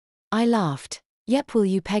I laughed. Yep, well,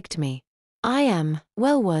 you pegged me.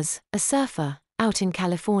 Was, a surfer, out in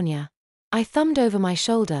California. I thumbed over my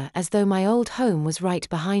shoulder as though my old home was right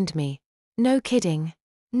behind me. No kidding.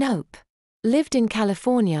 Nope. Lived in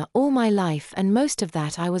California all my life and most of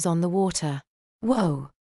that I was on the water. Whoa.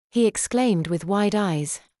 He exclaimed with wide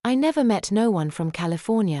eyes. I never met no one from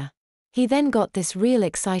California. He then got this real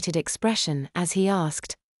excited expression as he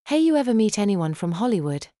asked, hey, you ever meet anyone from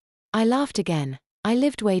Hollywood? I laughed again. I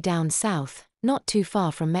lived way down south, not too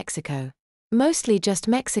far from Mexico. Mostly just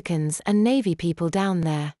Mexicans and Navy people down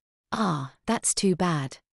there. Ah, that's too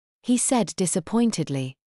bad. He said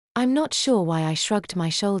disappointedly. I'm not sure why I shrugged my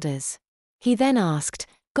shoulders. He then asked,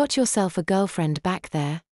 got yourself a girlfriend back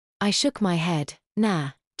there? I shook my head.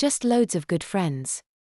 Nah, just loads of good friends.